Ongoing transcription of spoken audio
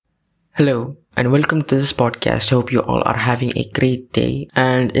Hello and welcome to this podcast. Hope you all are having a great day.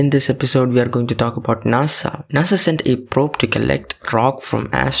 And in this episode, we are going to talk about NASA. NASA sent a probe to collect rock from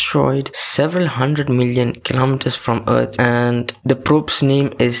asteroid several hundred million kilometers from Earth. And the probe's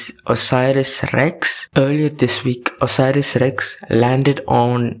name is OSIRIS-REx. Earlier this week, OSIRIS-REx landed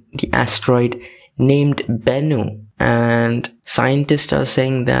on the asteroid named Bennu. And scientists are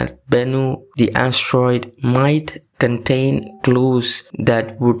saying that Bennu, the asteroid, might contain clues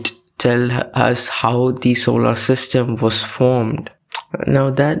that would tell us how the solar system was formed.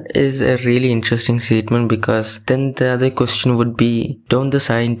 Now that is a really interesting statement, because then the other question would be, don't the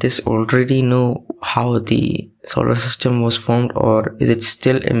scientists already know how the solar system was formed, or is it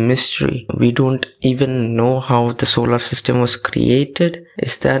still a mystery? We don't even know how the solar system was created.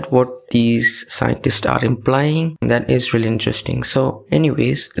 Is that what these scientists are implying? That is really interesting. So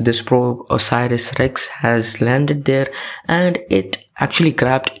anyways, this probe OSIRIS-REx has landed there, and it actually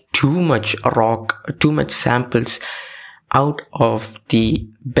grabbed too much samples out of the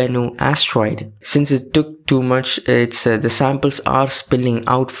Bennu asteroid. Since it took too much, the samples are spilling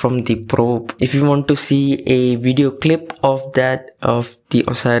out from the probe. If you want to see a video clip of the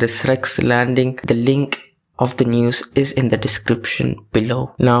OSIRIS-REx landing, the link of the news is in the description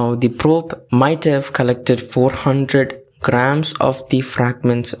below. Now, the probe might have collected 400 grams of the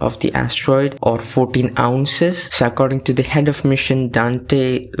fragments of the asteroid, or 14 ounces. So according to the head of mission,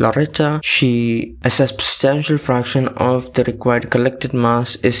 Dante Lauretta, a substantial fraction of the required collected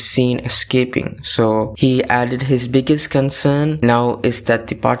mass is seen escaping. So he added, his biggest concern now is that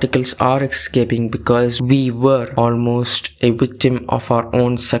the particles are escaping because we were almost a victim of our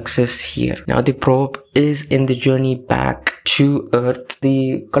own success here. Now the probe is in the journey back to Earth.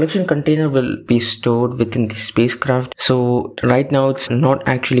 The collection container will be stored within the spacecraft. So right now it's not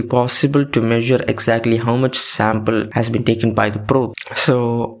actually possible to measure exactly how much sample has been taken by the probe.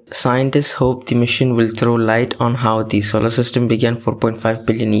 So scientists hope the mission will throw light on how the solar system began 4.5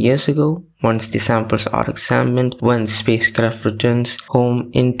 billion years ago. Once the samples are examined, when spacecraft returns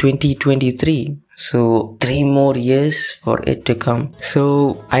home in 2023. So 3 more years for it to come.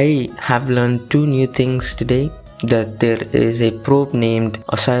 So I have learned 2 new things today. That there is a probe named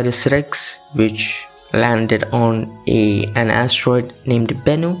OSIRIS-REx which landed on an asteroid named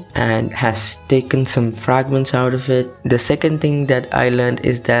Bennu and has taken some fragments out of it. The second thing that I learned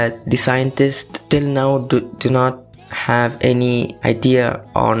is that the scientists till now do not have any idea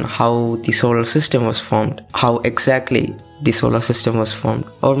on how the solar system was formed, how exactly the solar system was formed,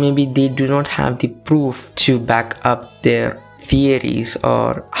 or maybe they do not have the proof to back up their theories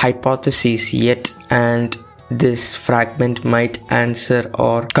or hypotheses yet, and this fragment might answer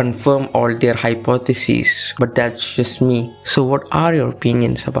or confirm all their hypotheses. But that's just me. So what are your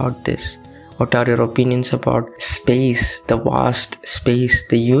opinions about this? What are your opinions about space, the vast space,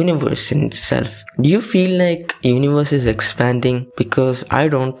 the universe in itself? Do you feel like universe is expanding? Because I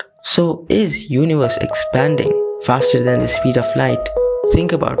don't. So is universe expanding faster than the speed of light?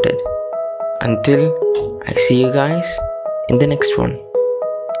 Think about it. Until I see you guys in the next one.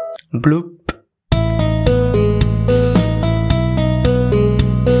 Bloop.